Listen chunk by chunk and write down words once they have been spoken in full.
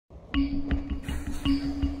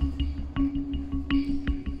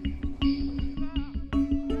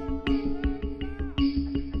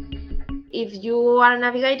you are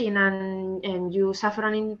navigating and you suffer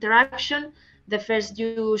an interaction, the first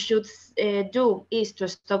you should do is to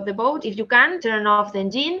stop the boat. If you can, turn off the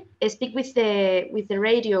engine, speak with the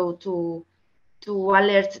radio to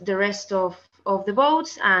alert the rest of the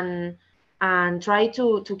boats, and try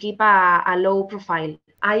to keep a low profile.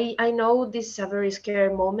 I know this is a very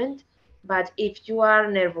scary moment, but if you are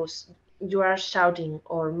nervous, you are shouting,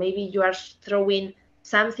 or maybe you are throwing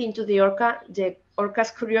something to the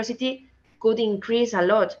orca's curiosity could increase a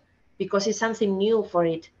lot because it's something new for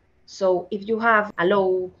it. So if you have a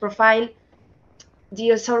low profile,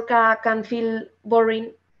 the orca can feel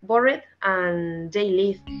bored, and they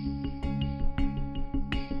leave.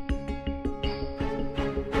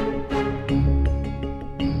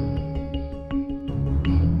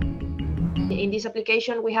 In this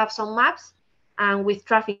application, we have some maps, and with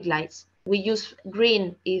traffic lights. We use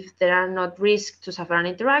green if there are not risks to suffer an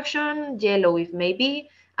interaction, yellow if maybe,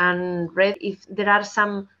 and red if there are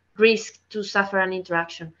some risks to suffer an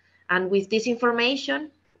interaction. And with this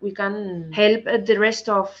information, we can help the rest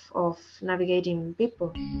of navigating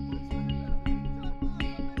people.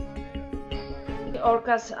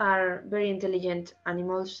 Orcas are very intelligent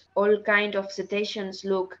animals. All kinds of cetaceans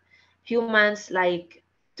look humans like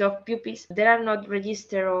dog puppies. There are not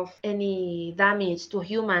register of any damage to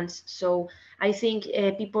humans, so I think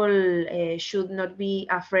people should not be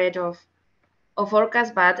afraid of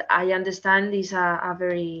orcas, but I understand it's a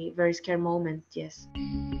very, very scary moment, yes.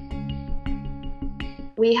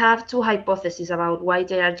 We have two hypotheses about why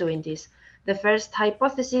they are doing this. The first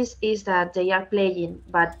hypothesis is that they are playing,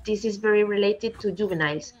 but this is very related to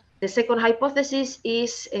juveniles. The second hypothesis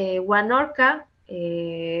is one orca,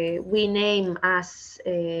 we name as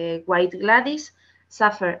White Gladys,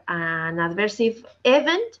 suffer an adverse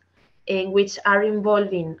event in which are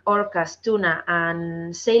involving orcas, tuna,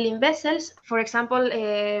 and sailing vessels. For example,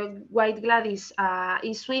 White Gladys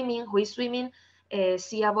is swimming,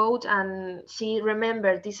 see a boat, and she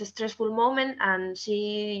remembered this stressful moment, and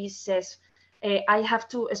she says, I have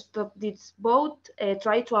to stop this boat,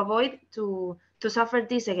 try to avoid to suffer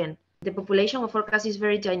this again. The population of orcas is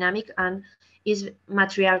very dynamic and is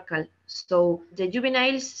matriarchal. So the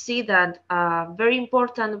juveniles see that a very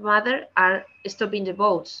important mother are stopping the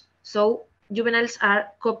boats. So juveniles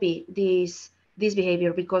are copy this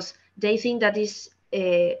behavior because they think that is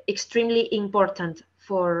extremely important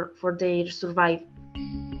for their survival.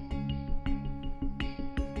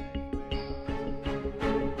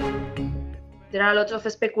 There are a lot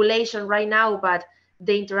of speculation right now, but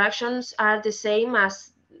the interactions are the same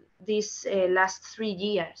as these last 3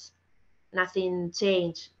 years. Nothing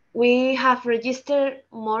changed. We have registered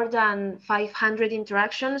more than 500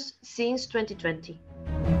 interactions since 2020.